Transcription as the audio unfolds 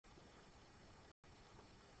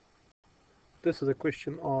This is a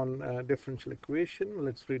question on differential equation.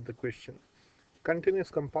 Let's read the question.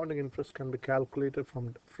 Continuous compounding interest can be calculated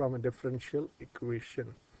from a differential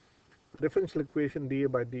equation. Differential equation dA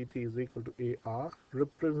by dt is equal to AR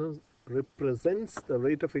represents the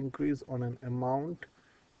rate of increase on an amount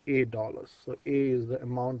A dollars. So A is the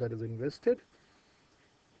amount that is invested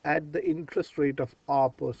at the interest rate of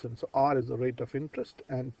R%. So R is the rate of interest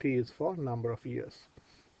and T is for number of years.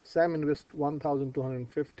 Sam invests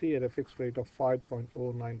 1,250 at a fixed rate of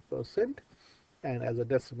 5.09%, and as a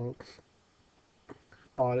decimal,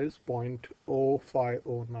 R is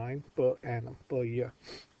 0.0509 per annum per year.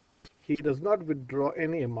 He does not withdraw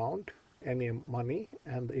any amount, any money,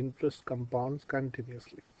 and the interest compounds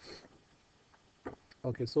continuously.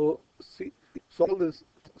 Okay, so see, solve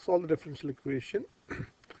the differential equation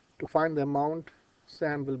to find the amount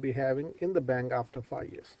Sam will be having in the bank after 5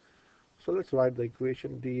 years. So let's write the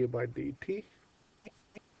equation dA by dt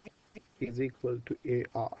is equal to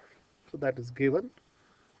AR. So that is given.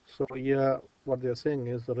 So here what they are saying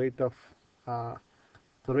is the rate of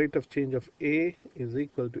change of A is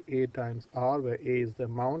equal to A times R, where A is the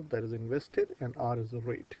amount that is invested and R is the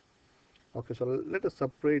rate. Okay, so let us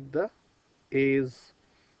separate the A's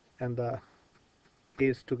and the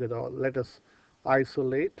A's together. Or let us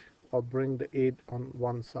isolate or bring the A on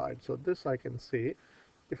one side. So this I can say,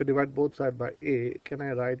 if I divide both sides by A, can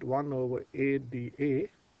I write 1 over A dA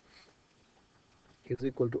is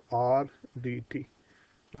equal to R dt.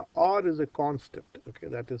 Now, R is a constant, okay,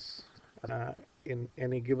 that is in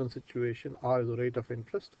any given situation, R is the rate of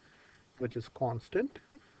interest, which is constant.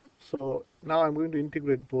 So now I'm going to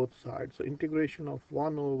integrate both sides. So integration of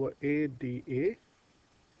 1 over A dA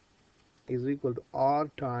is equal to R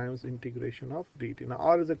times integration of dt. Now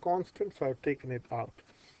R is a constant, so I've taken it out.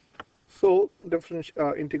 So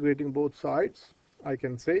integrating both sides, I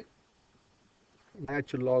can say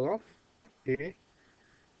natural log of A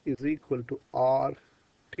is equal to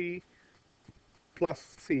RT plus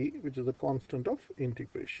C, which is the constant of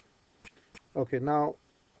integration. Okay, now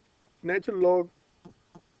natural log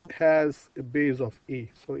has a base of E.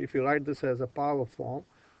 So if you write this as a power form,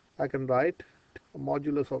 I can write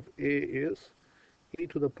modulus of A is e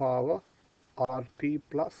to the power RT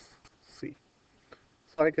plus C.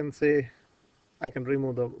 So I can say, I can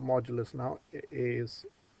remove the modulus now. A is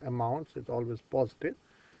amounts, it's always positive.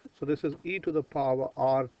 So this is e to the power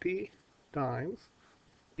RT times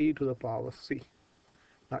e to the power C.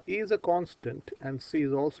 Now e is a constant and C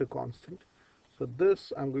is also a constant. So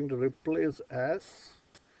this I'm going to replace as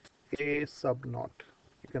A sub naught.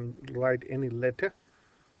 You can write any letter.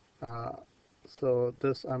 So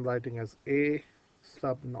this I'm writing as A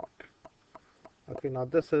sub naught. Okay, now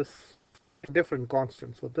this is a different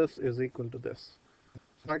constant. So this is equal to this.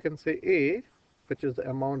 So I can say A, which is the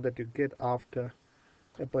amount that you get after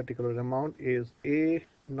a particular amount, is A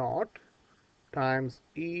naught times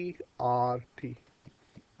ERT.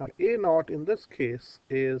 Now A naught in this case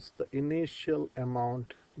is the initial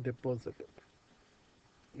amount deposited.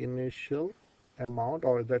 Initial amount,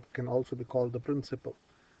 or that can also be called the principal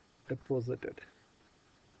deposited,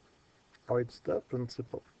 or it's the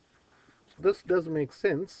principal. So this does make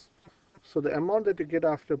sense. So the amount that you get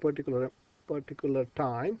after a particular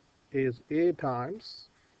time is A times,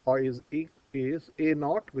 or is A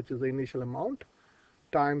naught, which is the initial amount,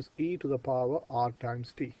 times e to the power R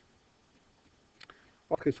times t.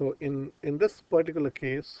 Okay, so in this particular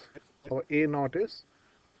case, our A naught is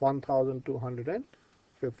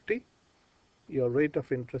 1,250. Your rate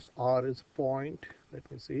of interest R is point. Let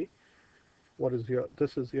me see. What is your?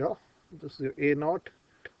 This is your A naught.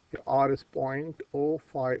 Your R is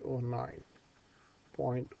 0.0509.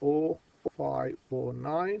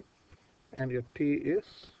 0.0509, and your T is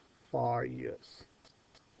 5 years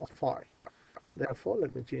or 5. Therefore,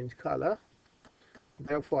 let me change color.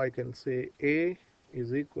 Therefore, I can say A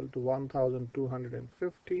is equal to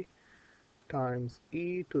 1,250 times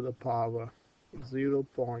e to the power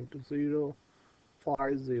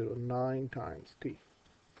 0.0509 times t.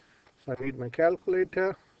 So I need my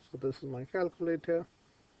calculator. So this is my calculator.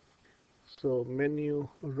 So menu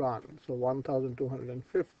run. So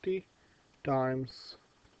 1,250 times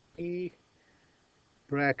e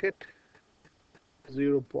bracket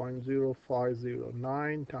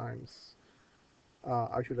 0.0509 times,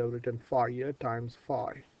 I should have written 5 here, times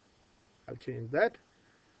 5. I'll change that,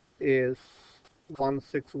 is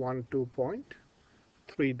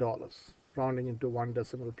 $1612.3, rounding into one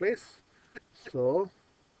decimal place. So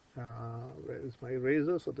where is my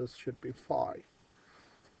eraser? So this should be 5.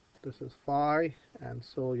 This is 5, and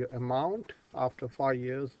so your amount after 5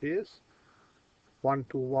 years is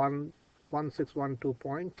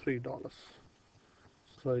 $1612.3.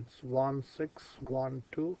 So it's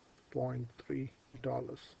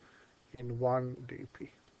 $1612.3 in 1 DP.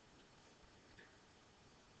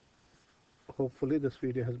 Hopefully this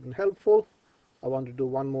video has been helpful. I want to do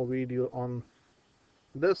one more video on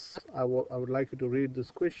this. I would like you to read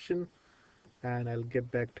this question and I'll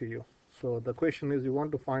get back to you. So the question is, you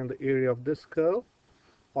want to find the area of this curve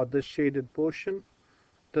or this shaded portion.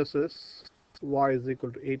 This is y is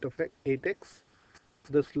equal to 8x.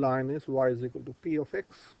 This line is y is equal to p of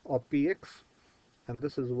x or px, and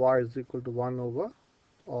this is y is equal to 1 over,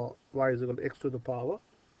 or y is equal to x to the power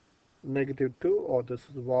 -2, or this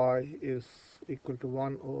is y is equal to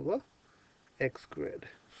 1 over x squared.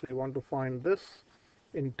 So you want to find this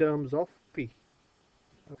in terms of p.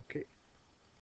 Okay.